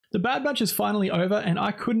The Bad Batch is finally over, and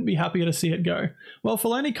I couldn't be happier to see it go. While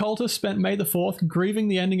Filoni cultists spent May the 4th grieving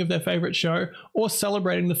the ending of their favourite show, or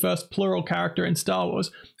celebrating the first plural character in Star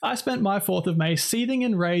Wars, I spent my 4th of May seething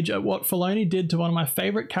in rage at what Filoni did to one of my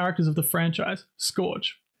favourite characters of the franchise,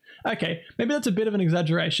 Scorch. Okay, maybe that's a bit of an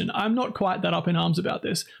exaggeration. I'm not quite that up in arms about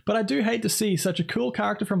this, but I do hate to see such a cool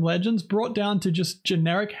character from Legends brought down to just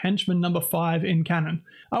generic henchman number 5 in canon.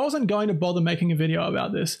 I wasn't going to bother making a video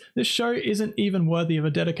about this. This show isn't even worthy of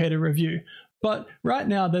a dedicated review. But right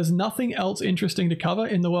now, there's nothing else interesting to cover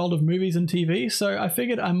in the world of movies and TV, so I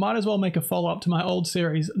figured I might as well make a follow-up to my old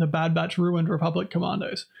series, The Bad Batch Ruined Republic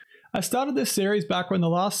Commandos. I started this series back when the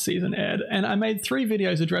last season aired, and I made 3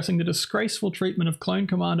 videos addressing the disgraceful treatment of clone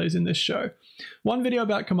commandos in this show. One video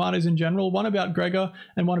about commandos in general, one about Gregor,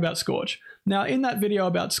 and one about Scorch. Now, in that video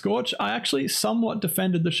about Scorch, I actually somewhat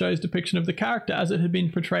defended the show's depiction of the character as it had been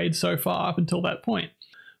portrayed so far up until that point.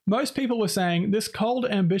 Most people were saying this cold,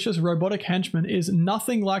 ambitious, robotic henchman is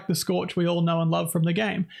nothing like the Scorch we all know and love from the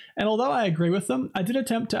game, and although I agree with them, I did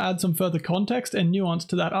attempt to add some further context and nuance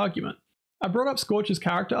to that argument. I brought up Scorch's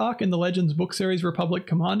character arc in the Legends book series Republic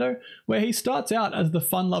Commando, where he starts out as the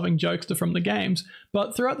fun-loving jokester from the games,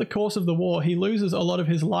 but throughout the course of the war he loses a lot of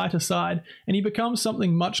his lighter side, and he becomes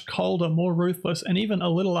something much colder, more ruthless, and even a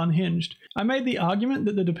little unhinged. I made the argument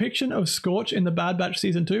that the depiction of Scorch in the Bad Batch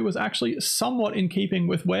Season 2 was actually somewhat in keeping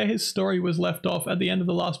with where his story was left off at the end of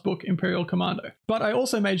the last book, Imperial Commando. But I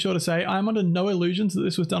also made sure to say I am under no illusions that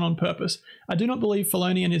this was done on purpose. I do not believe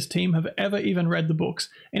Filoni and his team have ever even read the books.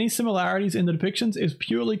 Any similarities in the depictions is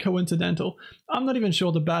purely coincidental. I'm not even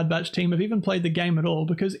sure the Bad Batch team have even played the game at all,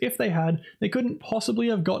 because if they had, they couldn't possibly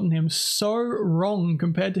have gotten him so wrong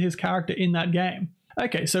compared to his character in that game.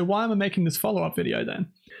 Okay, so why am I making this follow-up video then?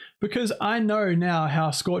 Because I know now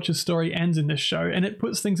how Scorch's story ends in this show, and it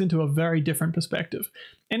puts things into a very different perspective.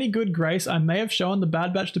 Any good grace I may have shown the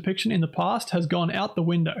Bad Batch depiction in the past has gone out the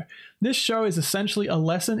window. This show is essentially a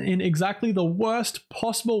lesson in exactly the worst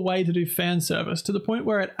possible way to do fan service, to the point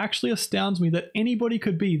where it actually astounds me that anybody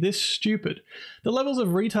could be this stupid. The levels of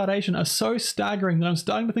retardation are so staggering that I'm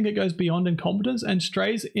starting to think it goes beyond incompetence and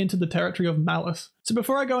strays into the territory of malice. So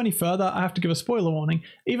before I go any further, I have to give a spoiler warning.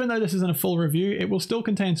 Even though this isn't a full review, it will still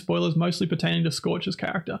contain spoilers mostly pertaining to Scorch's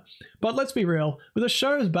character. But let's be real, with a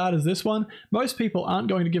show as bad as this one, most people aren't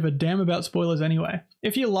going to give a damn about spoilers anyway.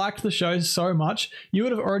 If you liked the show so much, you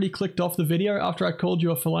would have already clicked off the video after I called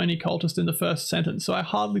you a Filoni cultist in the first sentence, so I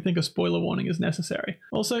hardly think a spoiler warning is necessary.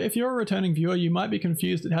 Also, if you're a returning viewer, you might be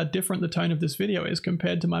confused at how different the tone of this video is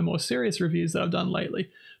compared to my more serious reviews that I've done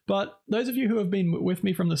lately. But those of you who have been with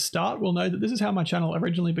me from the start will know that this is how my channel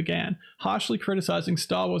originally began, harshly criticizing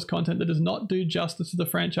Star Wars content that does not do justice to the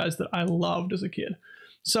franchise that I loved as a kid.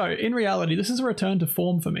 So, in reality, this is a return to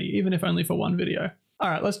form for me, even if only for one video.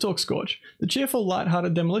 Alright, let's talk Scorch, the cheerful,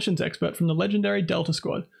 light-hearted demolitions expert from the legendary Delta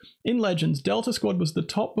Squad. In Legends, Delta Squad was the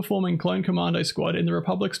top-performing clone commando squad in the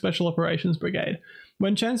Republic Special Operations Brigade.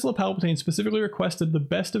 When Chancellor Palpatine specifically requested the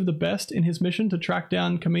best of the best in his mission to track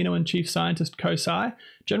down Kaminoan Chief Scientist Kosai,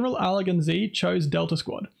 General Allagan Z chose Delta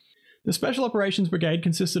Squad. The Special Operations Brigade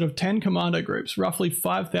consisted of 10 commando groups, roughly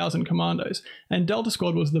 5,000 commandos, and Delta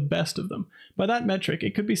Squad was the best of them. By that metric,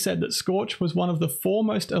 it could be said that Scorch was one of the 4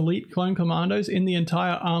 most elite clone commandos in the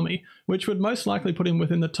entire army, which would most likely put him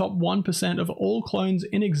within the top 1% of all clones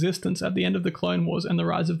in existence at the end of the Clone Wars and the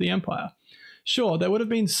rise of the Empire. Sure, there would have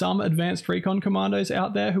been some advanced recon commandos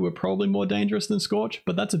out there who were probably more dangerous than Scorch,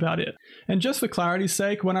 but that's about it. And just for clarity's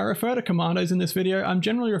sake, when I refer to commandos in this video, I'm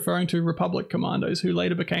generally referring to Republic commandos who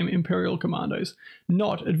later became Imperial commandos,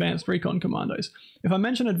 not advanced recon commandos. If I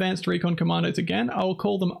mention advanced recon commandos again, I will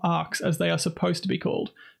call them ARCs as they are supposed to be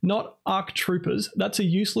called, not ARC troopers. That's a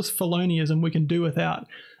useless Filoniism we can do without.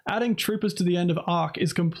 Adding troopers to the end of ARC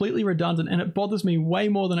is completely redundant and it bothers me way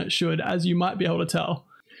more than it should, as you might be able to tell.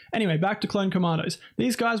 Anyway, back to clone commandos.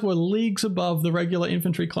 These guys were leagues above the regular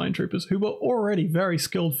infantry clone troopers, who were already very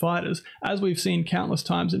skilled fighters, as we've seen countless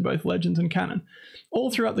times in both Legends and canon.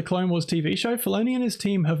 All throughout the Clone Wars TV show, Filoni and his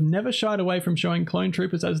team have never shied away from showing clone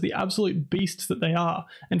troopers as the absolute beasts that they are,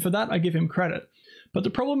 and for that I give him credit. But the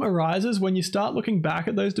problem arises when you start looking back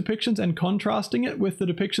at those depictions and contrasting it with the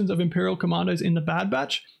depictions of Imperial commandos in the Bad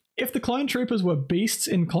Batch. If the clone troopers were beasts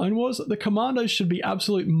in Clone Wars, the commandos should be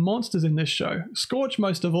absolute monsters in this show, Scorch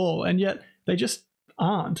most of all, and yet they just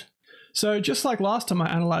aren't. So just like last time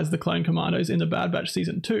I analysed the Clone Commandos in the Bad Batch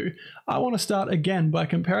Season 2, I want to start again by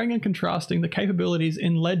comparing and contrasting the capabilities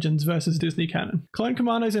in Legends versus Disney canon. Clone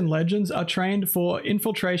Commandos in Legends are trained for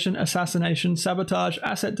infiltration, assassination, sabotage,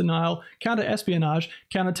 asset denial, counter-espionage,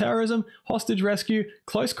 counter-terrorism, hostage rescue,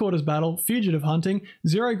 close quarters battle, fugitive hunting,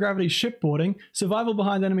 zero-gravity shipboarding, survival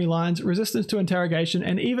behind enemy lines, resistance to interrogation,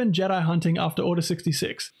 and even Jedi hunting after Order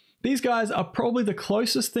 66. These guys are probably the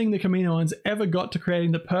closest thing the Kaminoans ever got to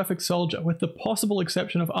creating the perfect soldier, with the possible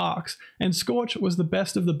exception of Arcs, and Scorch was the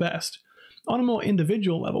best of the best. On a more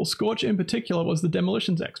individual level, Scorch in particular was the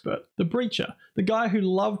demolitions expert, the breacher, the guy who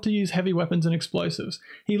loved to use heavy weapons and explosives.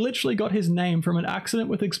 He literally got his name from an accident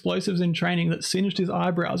with explosives in training that singed his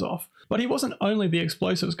eyebrows off. But he wasn't only the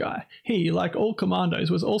explosives guy. He, like all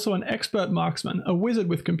commandos, was also an expert marksman, a wizard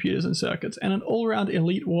with computers and circuits, and an all-round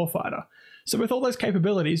elite warfighter. So with all those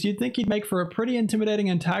capabilities, you'd think he'd make for a pretty intimidating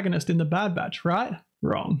antagonist in the Bad Batch, right?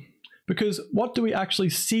 Wrong. Because what do we actually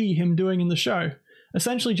see him doing in the show?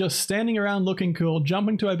 Essentially just standing around looking cool,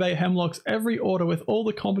 jumping to obey Hemlock's every order with all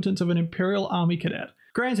the competence of an Imperial Army cadet.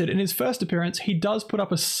 Granted, in his first appearance, he does put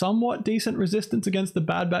up a somewhat decent resistance against the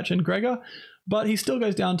Bad Batch and Gregor, but he still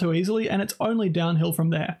goes down too easily, and it's only downhill from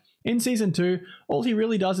there. In Season 2, all he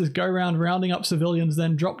really does is go around rounding up civilians,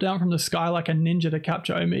 then drop down from the sky like a ninja to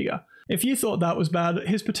capture Omega. If you thought that was bad,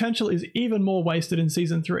 his potential is even more wasted in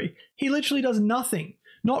Season 3. He literally does nothing.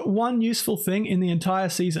 Not one useful thing in the entire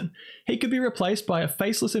season. He could be replaced by a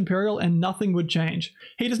faceless Imperial and nothing would change.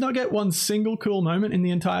 He does not get one single cool moment in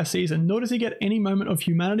the entire season, nor does he get any moment of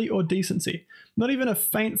humanity or decency. Not even a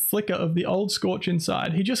faint flicker of the old Scorch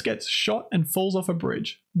inside. He just gets shot and falls off a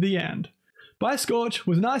bridge. The end. Bye Scorch,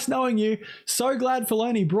 was nice knowing you. So glad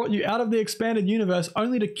Filoni brought you out of the expanded universe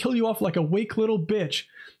only to kill you off like a weak little bitch.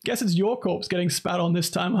 Guess it's your corpse getting spat on this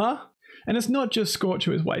time, huh? And it's not just Scorch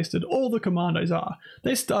who is wasted, all the commandos are.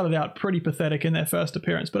 They started out pretty pathetic in their first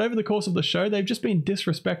appearance, but over the course of the show, they've just been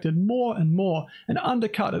disrespected more and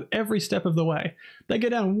undercut at every step of the way. They go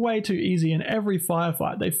down way too easy in every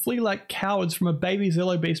firefight. They flee like cowards from a baby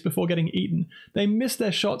Zillo beast before getting eaten. They miss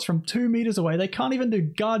their shots from 2 meters away. They can't even do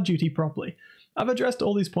guard duty properly. I've addressed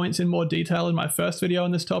all these points in more detail in my first video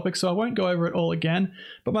on this topic, so I won't go over it all again,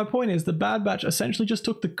 but my point is the Bad Batch essentially just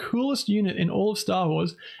took the coolest unit in all of Star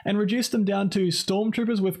Wars and reduced them down to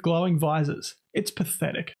stormtroopers with glowing visors. It's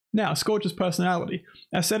pathetic. Now, Scorch's personality.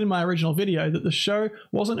 I said in my original video that the show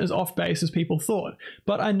wasn't as off-base as people thought,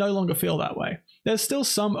 but I no longer feel that way. There's still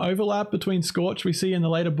some overlap between Scorch we see in the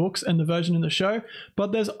later books and the version in the show,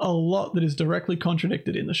 but there's a lot that is directly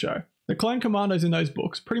contradicted in the show. The clone commandos in those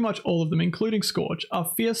books, pretty much all of them, including Scorch,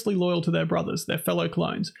 are fiercely loyal to their brothers, their fellow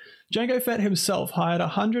clones. Jango Fett himself hired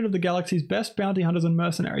 100 of the galaxy's best bounty hunters and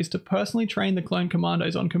mercenaries to personally train the clone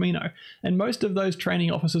commandos on Kamino, and most of those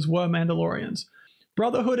training officers were Mandalorians.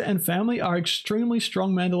 Brotherhood and family are extremely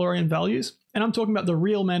strong Mandalorian values, and I'm talking about the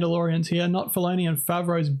real Mandalorians here, not Filoni and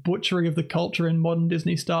Favreau's butchery of the culture in modern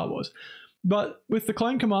Disney Star Wars. But with the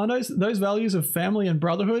Clone Commandos, those values of family and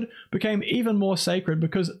brotherhood became even more sacred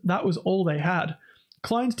because that was all they had.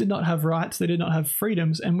 Clones did not have rights, they did not have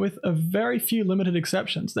freedoms, and with a very few limited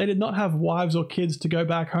exceptions, they did not have wives or kids to go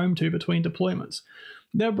back home to between deployments.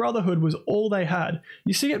 Their brotherhood was all they had.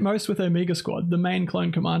 You see it most with Omega Squad, the main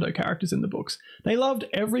clone commando characters in the books. They loved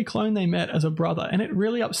every clone they met as a brother, and it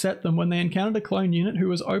really upset them when they encountered a clone unit who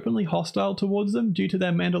was openly hostile towards them due to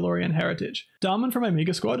their Mandalorian heritage. Darman from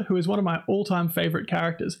Omega Squad, who is one of my all-time favorite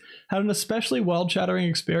characters, had an especially world-shattering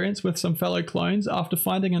experience with some fellow clones after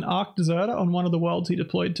finding an ARC deserter on one of the worlds he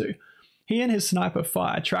deployed to. He and his sniper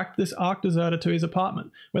Fire tracked this ARC deserter to his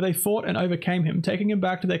apartment, where they fought and overcame him, taking him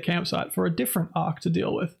back to their campsite for a different ARC to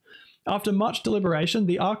deal with. After much deliberation,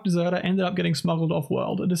 the ARC deserter ended up getting smuggled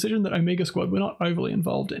off-world, a decision that Omega Squad were not overly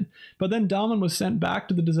involved in. But then Darman was sent back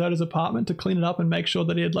to the deserter's apartment to clean it up and make sure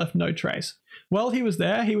that he had left no trace. While he was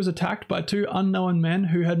there, he was attacked by 2 unknown men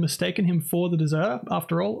who had mistaken him for the deserter.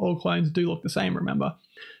 After all clones do look the same, remember?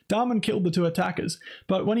 Darman killed the 2 attackers,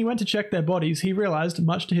 but when he went to check their bodies, he realized,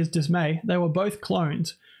 much to his dismay, they were both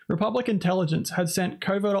clones. Republic intelligence had sent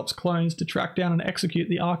covert ops clones to track down and execute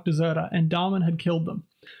the ARC deserter, and Darman had killed them.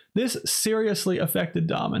 This seriously affected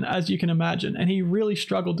Darman, as you can imagine, and he really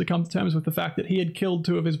struggled to come to terms with the fact that he had killed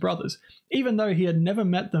 2 of his brothers, even though he had never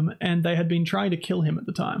met them and they had been trying to kill him at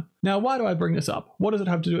the time. Now, why do I bring this up? What does it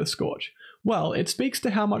have to do with Scorch? Well, it speaks to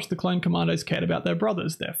how much the clone commandos cared about their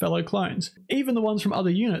brothers, their fellow clones, even the ones from other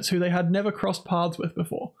units who they had never crossed paths with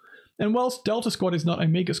before. And whilst Delta Squad is not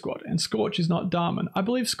Omega Squad and Scorch is not Darman, I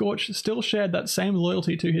believe Scorch still shared that same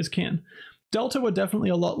loyalty to his kin. Delta were definitely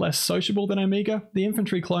a lot less sociable than Omega. The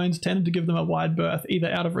infantry clones tended to give them a wide berth,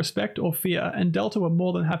 either out of respect or fear, and Delta were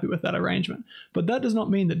more than happy with that arrangement. But that does not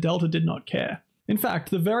mean that Delta did not care. In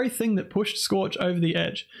fact, the very thing that pushed Scorch over the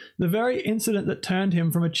edge, the very incident that turned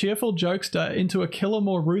him from a cheerful jokester into a killer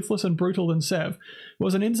more ruthless and brutal than Sev,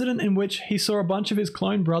 was an incident in which he saw a bunch of his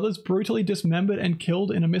clone brothers brutally dismembered and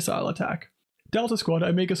killed in a missile attack. Delta Squad,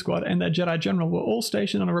 Omega Squad, and their Jedi General were all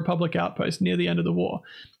stationed on a Republic outpost near the end of the war.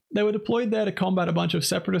 They were deployed there to combat a bunch of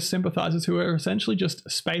separatist sympathizers who were essentially just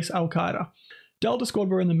space Al-Qaeda. Delta Squad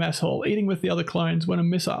were in the mess hall, eating with the other clones when a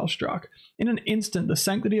missile struck. In an instant, the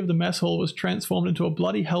sanctity of the mess hall was transformed into a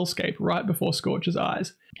bloody hellscape right before Scorch's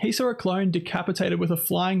eyes. He saw a clone decapitated with a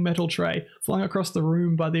flying metal tray flung across the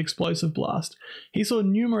room by the explosive blast. He saw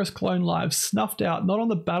numerous clone lives snuffed out, not on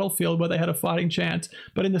the battlefield where they had a fighting chance,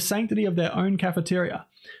 but in the sanctity of their own cafeteria.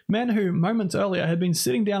 Men who, moments earlier, had been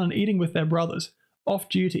sitting down and eating with their brothers, off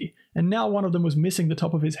duty, and now one of them was missing the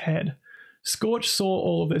top of his head. Scorch saw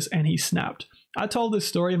all of this and he snapped. I told this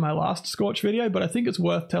story in my last Scorch video, but I think it's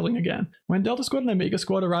worth telling again. When Delta Squad and Omega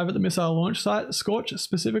Squad arrive at the missile launch site, Scorch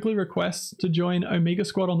specifically requests to join Omega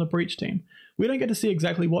Squad on the breach team. We don't get to see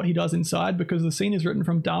exactly what he does inside because the scene is written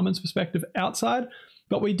from Darman's perspective outside,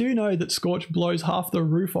 but we do know that Scorch blows half the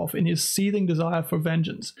roof off in his seething desire for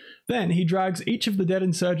vengeance. Then he drags each of the dead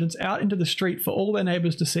insurgents out into the street for all their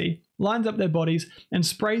neighbors to see, lines up their bodies, and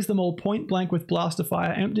sprays them all point blank with blaster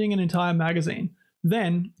fire, emptying an entire magazine.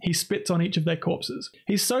 Then, he spits on each of their corpses.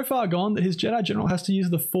 He's so far gone that his Jedi General has to use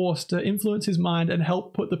the Force to influence his mind and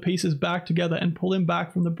help put the pieces back together and pull him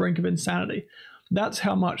back from the brink of insanity. That's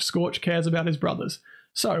how much Scorch cares about his brothers.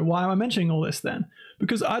 So, why am I mentioning all this then?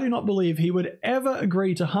 Because I do not believe he would ever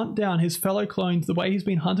agree to hunt down his fellow clones the way he's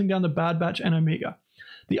been hunting down the Bad Batch and Omega.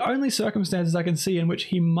 The only circumstances I can see in which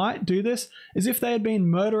he might do this is if they had been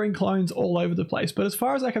murdering clones all over the place, but as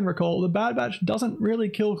far as I can recall, the Bad Batch doesn't really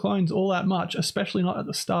kill clones all that much, especially not at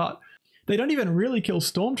the start. They don't even really kill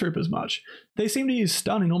stormtroopers much. They seem to use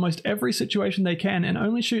stun in almost every situation they can and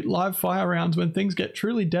only shoot live fire rounds when things get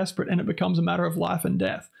truly desperate and it becomes a matter of life and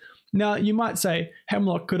death. Now, you might say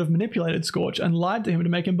Hemlock could have manipulated Scorch and lied to him to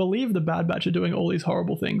make him believe the Bad Batch are doing all these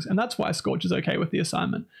horrible things, and that's why Scorch is okay with the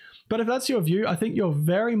assignment. But if that's your view, I think you're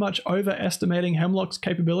very much overestimating Hemlock's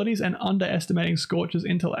capabilities and underestimating Scorch's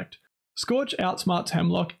intellect. Scorch outsmarts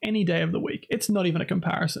Hemlock any day of the week. It's not even a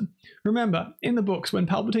comparison. Remember, in the books, when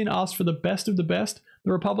Palpatine asked for the best of the best,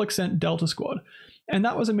 the Republic sent Delta Squad. And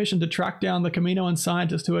that was a mission to track down the Kaminoan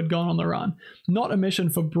scientist who had gone on the run. Not a mission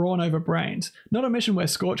for brawn over brains. Not a mission where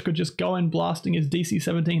Scorch could just go in blasting his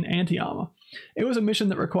DC-17 anti-armor. It was a mission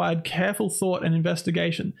that required careful thought and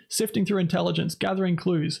investigation, sifting through intelligence, gathering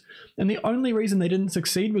clues. And the only reason they didn't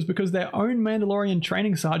succeed was because their own Mandalorian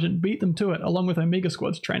training sergeant beat them to it, along with Omega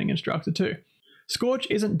Squad's training instructor too. Scorch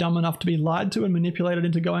isn't dumb enough to be lied to and manipulated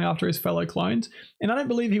into going after his fellow clones, and I don't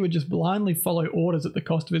believe he would just blindly follow orders at the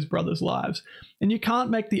cost of his brothers' lives. And you can't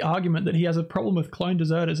make the argument that he has a problem with clone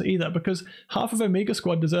deserters either, because half of Omega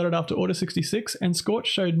Squad deserted after Order 66, and Scorch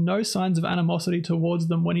showed no signs of animosity towards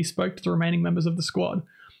them when he spoke to the remaining members of the squad.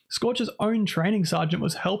 Scorch's own training sergeant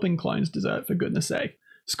was helping clones desert, for goodness sake.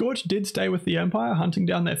 Scorch did stay with the Empire, hunting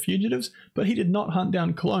down their fugitives, but he did not hunt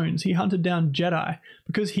down clones. He hunted down Jedi,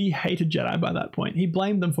 because he hated Jedi by that point. He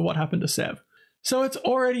blamed them for what happened to Sev. So it's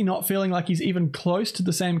already not feeling like he's even close to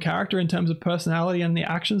the same character in terms of personality and the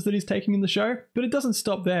actions that he's taking in the show, but it doesn't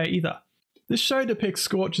stop there either. This show depicts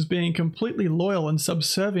Scorch as being completely loyal and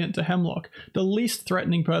subservient to Hemlock, the least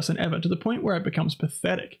threatening person ever, to the point where it becomes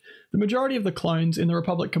pathetic. The majority of the clones in the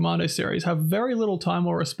Republic Commando series have very little time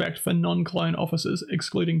or respect for non-clone officers,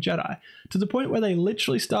 excluding Jedi, to the point where they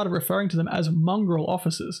literally started referring to them as mongrel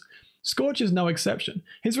officers. Scorch is no exception.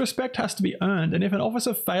 His respect has to be earned, and if an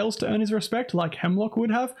officer fails to earn his respect, like Hemlock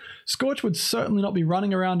would have, Scorch would certainly not be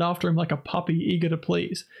running around after him like a puppy eager to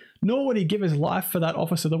please. Nor would he give his life for that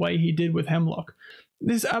officer the way he did with Hemlock.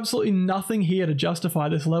 There's absolutely nothing here to justify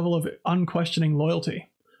this level of unquestioning loyalty.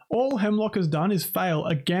 All Hemlock has done is fail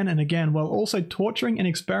again and again, while also torturing and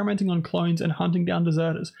experimenting on clones and hunting down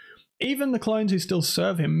deserters. Even the clones who still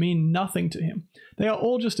serve him mean nothing to him. They are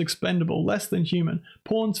all just expendable, less than human,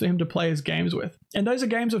 pawns for him to play his games with. And those are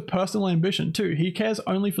games of personal ambition too. He cares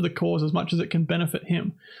only for the cause as much as it can benefit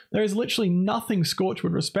him. There is literally nothing Scorch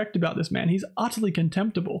would respect about this man. He's utterly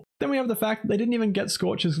contemptible. Then we have the fact that they didn't even get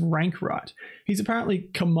Scorch's rank right. He's apparently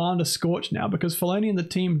Commander Scorch now because Filoni and the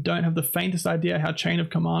team don't have the faintest idea how chain of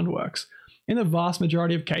command works. In the vast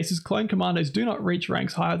majority of cases, clone commandos do not reach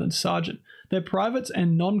ranks higher than sergeant. They're privates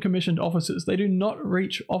and non-commissioned officers. They do not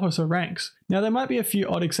reach officer ranks. Now, there might be a few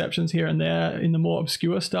odd exceptions here and there in the more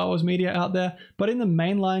obscure Star Wars media out there, but in the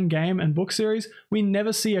mainline game and book series, we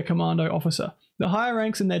never see a commando officer. The higher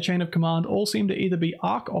ranks in their chain of command all seem to either be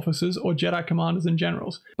ARC officers or Jedi commanders and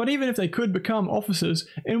generals. But even if they could become officers,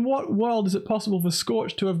 in what world is it possible for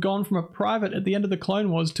Scorch to have gone from a private at the end of the Clone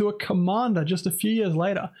Wars to a commander just a few years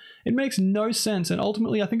later? It makes no sense, and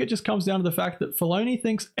ultimately I think it just comes down to the fact that Filoni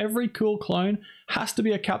thinks every cool clone has to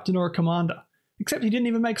be a captain or a commander. Except he didn't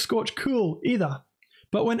even make Scorch cool either.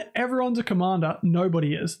 But when everyone's a commander,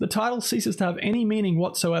 nobody is. The title ceases to have any meaning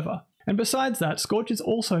whatsoever. And besides that, Scorch is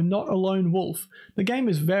also not a lone wolf. The game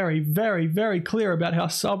is very, very, very clear about how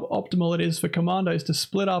suboptimal it is for commandos to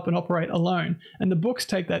split up and operate alone, and the books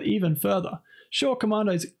take that even further. Sure,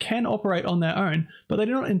 commandos can operate on their own, but they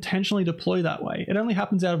do not intentionally deploy that way. It only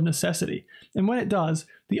happens out of necessity. And when it does,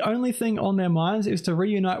 the only thing on their minds is to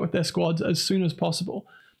reunite with their squads as soon as possible.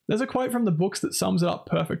 There's a quote from the books that sums it up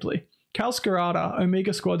perfectly. Cal Scarada,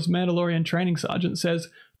 Omega Squad's Mandalorian training sergeant, says,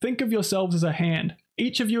 "Think of yourselves as a hand.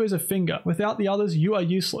 Each of you is a finger. Without the others, you are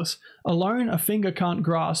useless. Alone, a finger can't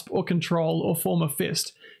grasp or control or form a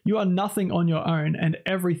fist. You are nothing on your own and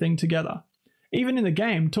everything together." Even in the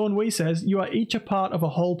game, Tornwee says you are each a part of a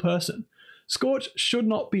whole person. Scorch should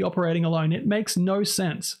not be operating alone. It makes no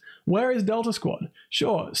sense. Where is Delta Squad?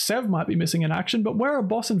 Sure, Sev might be missing in action, but where are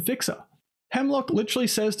Boss and Fixer? Hemlock literally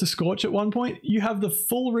says to Scorch at one point, you have the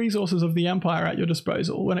full resources of the Empire at your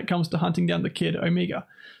disposal when it comes to hunting down the kid, Omega.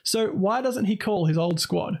 So why doesn't he call his old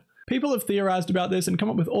squad? People have theorized about this and come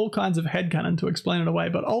up with all kinds of headcanon to explain it away,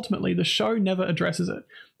 but ultimately the show never addresses it.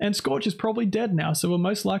 And Scorch is probably dead now, so we'll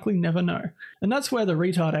most likely never know. And that's where the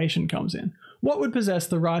retardation comes in. What would possess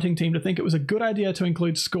the writing team to think it was a good idea to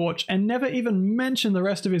include Scorch and never even mention the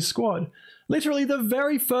rest of his squad? Literally the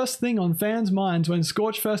very first thing on fans' minds when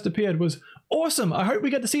Scorch first appeared was, "Awesome, I hope we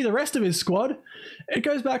get to see the rest of his squad." It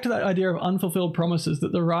goes back to that idea of unfulfilled promises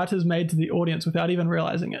that the writers made to the audience without even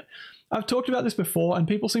realizing it. I've talked about this before and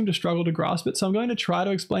people seem to struggle to grasp it, so I'm going to try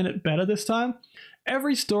to explain it better this time.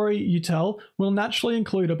 Every story you tell will naturally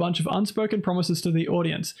include a bunch of unspoken promises to the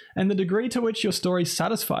audience, and the degree to which your story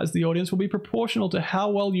satisfies the audience will be proportional to how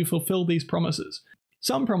well you fulfill these promises.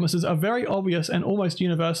 Some promises are very obvious and almost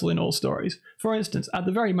universal in all stories. For instance, at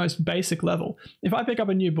the very most basic level, if I pick up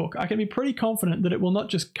a new book, I can be pretty confident that it will not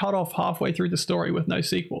just cut off halfway through the story with no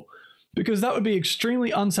sequel, because that would be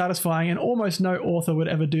extremely unsatisfying and almost no author would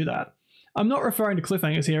ever do that. I'm not referring to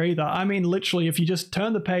cliffhangers here either. I mean literally if you just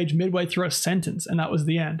turn the page midway through a sentence and that was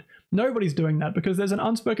the end. Nobody's doing that because there's an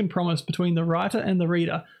unspoken promise between the writer and the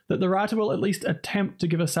reader that the writer will at least attempt to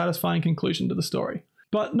give a satisfying conclusion to the story.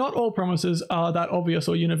 But not all promises are that obvious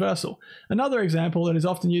or universal. Another example that is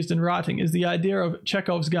often used in writing is the idea of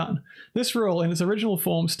Chekhov's gun. This rule in its original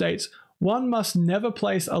form states, "One must never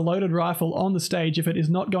place a loaded rifle on the stage if it is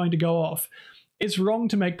not going to go off. It's wrong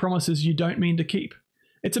to make promises you don't mean to keep."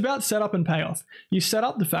 It's about setup and payoff. You set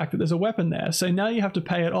up the fact that there's a weapon there, so now you have to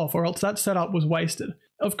pay it off or else that setup was wasted.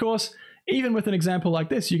 Of course, even with an example like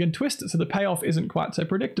this, you can twist it so the payoff isn't quite so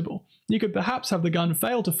predictable. You could perhaps have the gun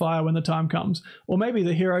fail to fire when the time comes, or maybe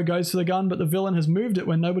the hero goes for the gun but the villain has moved it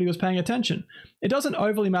when nobody was paying attention. It doesn't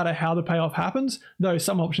overly matter how the payoff happens, though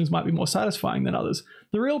some options might be more satisfying than others.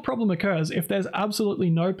 The real problem occurs if there's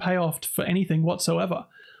absolutely no payoff for anything whatsoever.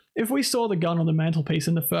 If we saw the gun on the mantelpiece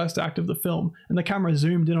in the first act of the film, and the camera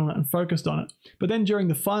zoomed in on it and focused on it, but then during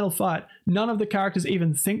the final fight, none of the characters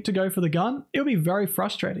even think to go for the gun, it would be very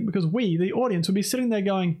frustrating because we, the audience, would be sitting there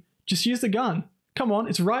going, "Just use the gun. Come on,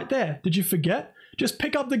 it's right there. Did you forget? Just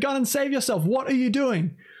pick up the gun and save yourself. What are you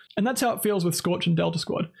doing?" And that's how it feels with Scorch and Delta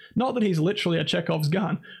Squad. Not that he's literally a Chekhov's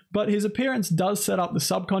gun, but his appearance does set up the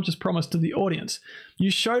subconscious promise to the audience.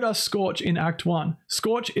 You showed us Scorch in Act 1.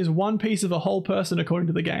 Scorch is one piece of a whole person according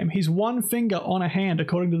to the game. He's one finger on a hand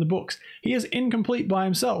according to the books. He is incomplete by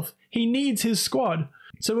himself. He needs his squad.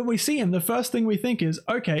 So when we see him, the first thing we think is,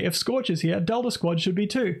 okay, if Scorch is here, Delta Squad should be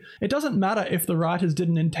too. It doesn't matter if the writers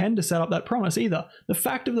didn't intend to set up that promise either. The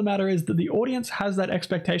fact of the matter is that the audience has that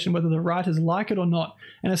expectation whether the writers like it or not,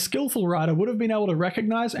 and a skillful writer would have been able to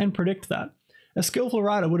recognize and predict that. A skillful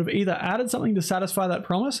writer would have either added something to satisfy that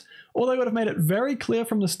promise, or they would have made it very clear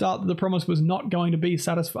from the start that the promise was not going to be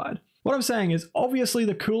satisfied. What I'm saying is, obviously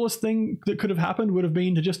the coolest thing that could have happened would have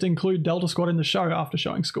been to just include Delta Squad in the show after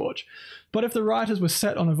showing Scorch. But if the writers were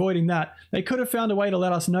set on avoiding that, they could have found a way to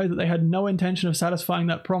let us know that they had no intention of satisfying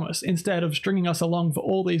that promise, instead of stringing us along for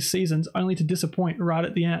all these seasons only to disappoint right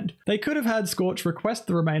at the end. They could have had Scorch request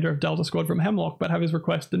the remainder of Delta Squad from Hemlock, but have his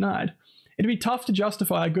request denied. It'd be tough to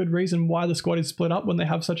justify a good reason why the squad is split up when they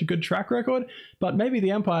have such a good track record, but maybe the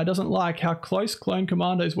Empire doesn't like how close clone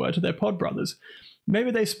commandos were to their pod brothers. Maybe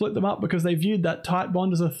they split them up because they viewed that tight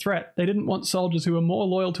bond as a threat. They didn't want soldiers who were more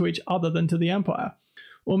loyal to each other than to the Empire.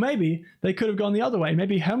 Or maybe they could have gone the other way.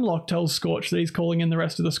 Maybe Hemlock tells Scorch that he's calling in the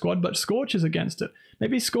rest of the squad, but Scorch is against it.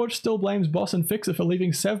 Maybe Scorch still blames Boss and Fixer for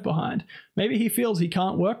leaving Sev behind. Maybe he feels he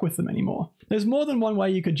can't work with them anymore. There's more than one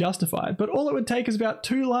way you could justify it, but all it would take is about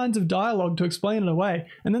 2 lines of dialogue to explain it away,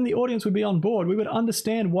 and then the audience would be on board. We would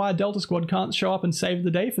understand why Delta Squad can't show up and save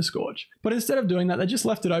the day for Scorch. But instead of doing that, they just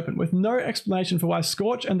left it open, with no explanation for why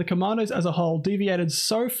Scorch and the Commandos as a whole deviated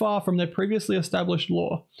so far from their previously established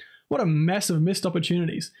lore. What a mess of missed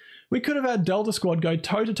opportunities. We could have had Delta Squad go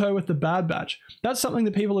toe-to-toe with the Bad Batch. That's something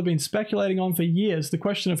that people have been speculating on for years, the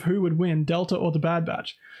question of who would win, Delta or the Bad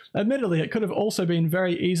Batch. Admittedly, it could have also been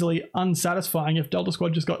very easily unsatisfying if Delta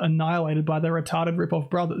Squad just got annihilated by their retarded rip-off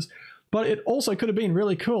brothers, but it also could have been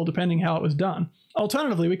really cool depending how it was done.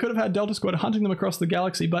 Alternatively, we could have had Delta Squad hunting them across the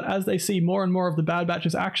galaxy, but as they see more and more of the Bad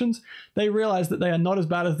Batch's actions, they realize that they are not as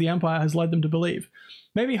bad as the Empire has led them to believe.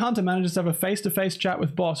 Maybe Hunter manages to have a face-to-face chat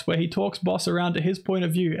with Boss where he talks Boss around to his point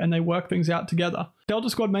of view and they work things out together. Delta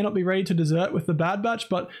Squad may not be ready to desert with the Bad Batch,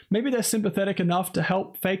 but maybe they're sympathetic enough to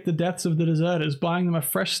help fake the deaths of the deserters, buying them a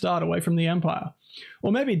fresh start away from the Empire.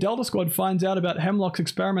 Or maybe Delta Squad finds out about Hemlock's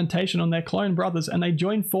experimentation on their clone brothers and they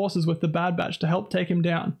join forces with the Bad Batch to help take him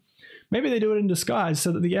down. Maybe they do it in disguise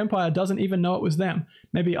so that the Empire doesn't even know it was them.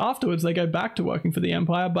 Maybe afterwards they go back to working for the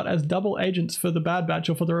Empire, but as double agents for the Bad Batch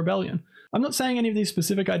or for the Rebellion. I'm not saying any of these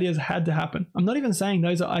specific ideas had to happen. I'm not even saying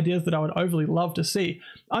those are ideas that I would overly love to see.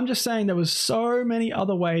 I'm just saying there was so many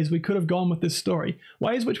other ways we could have gone with this story.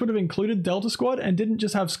 Ways which would have included Delta Squad and didn't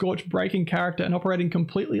just have Scorch breaking character and operating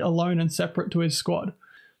completely alone and separate to his squad.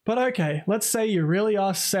 But okay, let's say you really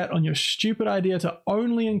are set on your stupid idea to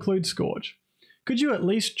only include Scorch. Could you at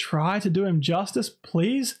least try to do him justice,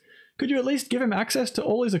 please? Could you at least give him access to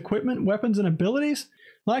all his equipment, weapons, and abilities?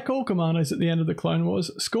 Like all commandos at the end of the Clone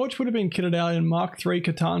Wars, Scorch would have been kitted out in Mark III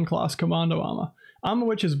Katan class commando armor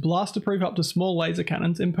which is blaster-proof up to small laser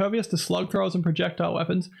cannons, impervious to slug throwers and projectile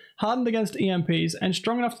weapons, hardened against EMPs, and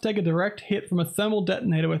strong enough to take a direct hit from a thermal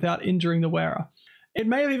detonator without injuring the wearer. It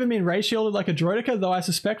may have even been ray shielded like a droideka, though I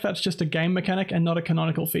suspect that's just a game mechanic and not a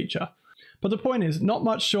canonical feature. But the point is, not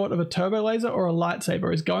much short of a turbo laser or a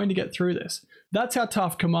lightsaber is going to get through this. That's how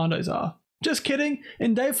tough commandos are. Just kidding,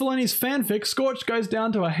 in Dave Filoni's fanfic, Scorch goes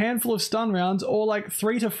down to a handful of stun rounds or like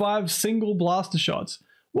 3 to 5 single blaster shots.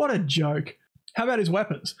 What a joke. How about his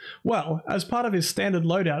weapons? Well, as part of his standard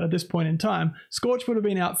loadout at this point in time, Scorch would have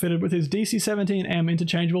been outfitted with his DC-17M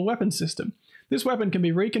interchangeable weapons system. This weapon can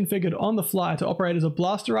be reconfigured on the fly to operate as a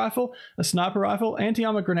blaster rifle, a sniper rifle,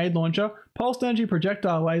 anti-armor grenade launcher, pulsed energy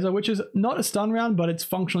projectile laser, which is not a stun round but it's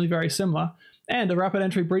functionally very similar, and a rapid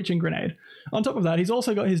entry breaching grenade. On top of that, he's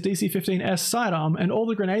also got his DC-15S sidearm and all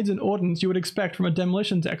the grenades and ordnance you would expect from a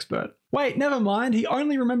demolitions expert. Wait, never mind, he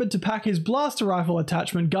only remembered to pack his blaster rifle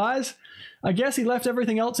attachment, guys! I guess he left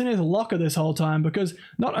everything else in his locker this whole time, because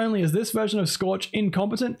not only is this version of Scorch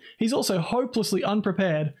incompetent, he's also hopelessly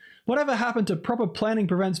unprepared. Whatever happened to proper planning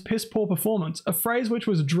prevents piss-poor performance, a phrase which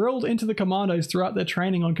was drilled into the commandos throughout their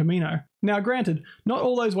training on Kamino. Now granted, not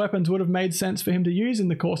all those weapons would have made sense for him to use in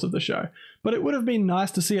the course of the show, but it would have been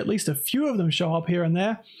nice to see at least a few of them show up here and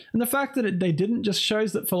there, and the fact that they didn't just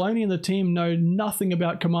shows that Filoni and the team know nothing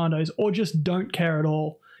about commandos or just don't care at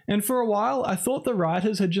all. And for a while, I thought the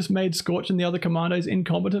writers had just made Scorch and the other commandos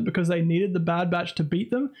incompetent because they needed the Bad Batch to beat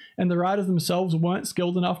them, and the writers themselves weren't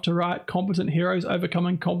skilled enough to write competent heroes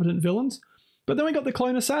overcoming competent villains. But then we got the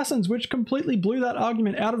Clone Assassins, which completely blew that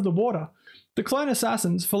argument out of the water. The Clone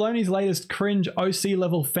Assassins, Filoni's latest cringe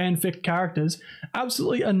OC-level fanfic characters,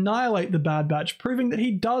 absolutely annihilate the Bad Batch, proving that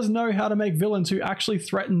he does know how to make villains who actually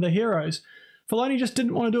threaten the heroes. Filoni just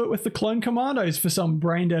didn't want to do it with the Clone Commandos for some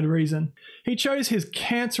brain-dead reason. He chose his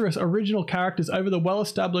cancerous original characters over the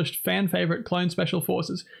well-established fan-favourite Clone Special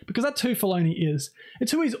Forces, because that's who Filoni is.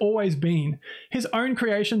 It's who he's always been. His own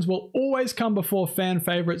creations will always come before fan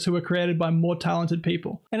favourites who were created by more talented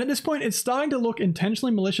people. And at this point, it's starting to look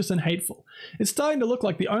intentionally malicious and hateful. It's starting to look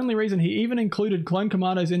like the only reason he even included Clone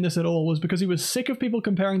Commandos in this at all was because he was sick of people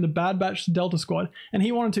comparing the Bad Batch to Delta Squad, and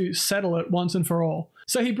he wanted to settle it once and for all.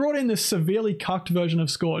 So he brought in this severely cucked version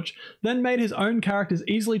of Scorch, then made his own characters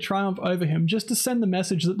easily triumph over him just to send the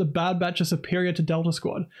message that the Bad Batch are superior to Delta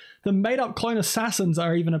Squad. The made-up clone assassins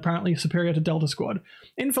are even apparently superior to Delta Squad.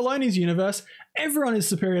 In Filoni's universe, everyone is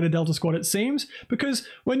superior to Delta Squad, it seems, because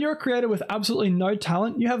when you're a creator with absolutely no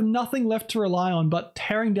talent, you have nothing left to rely on but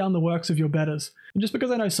tearing down the works of your betters. And just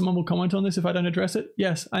because I know someone will comment on this if I don't address it,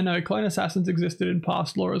 yes, I know clone assassins existed in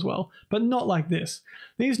past lore as well, but not like this.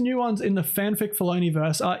 These new ones in the fanfic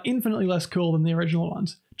Filoniverse are infinitely less cool than the original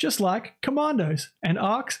ones. Just like Commandos, and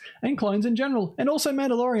Arcs, and clones in general, and also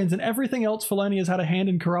Mandalorians and everything else Filoni has had a hand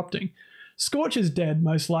in corrupting. Scorch is dead,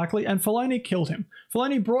 most likely, and Filoni killed him.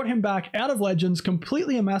 Filoni brought him back out of Legends,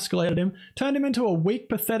 completely emasculated him, turned him into a weak,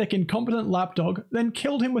 pathetic, incompetent lapdog, then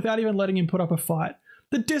killed him without even letting him put up a fight.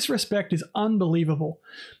 The disrespect is unbelievable.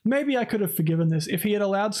 Maybe I could have forgiven this if he had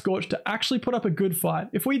allowed Scorch to actually put up a good fight.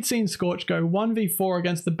 If we'd seen Scorch go 1v4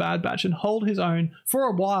 against the Bad Batch and hold his own for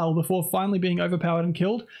a while before finally being overpowered and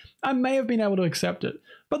killed, I may have been able to accept it.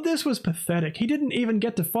 But this was pathetic. He didn't even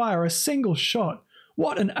get to fire a single shot.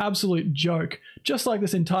 What an absolute joke. Just like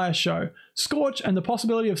this entire show. Scorch and the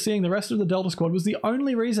possibility of seeing the rest of the Delta Squad was the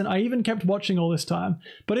only reason I even kept watching all this time.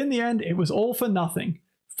 But in the end, it was all for nothing.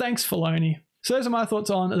 Thanks, Filoni. So those are my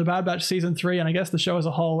thoughts on The Bad Batch Season 3 and I guess the show as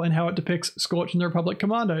a whole and how it depicts Scorch and the Republic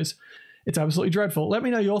Commandos. It's absolutely dreadful. Let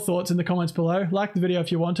me know your thoughts in the comments below. Like the video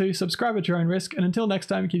if you want to, subscribe at your own risk, and until next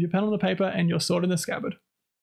time, keep your pen on the paper and your sword in the scabbard.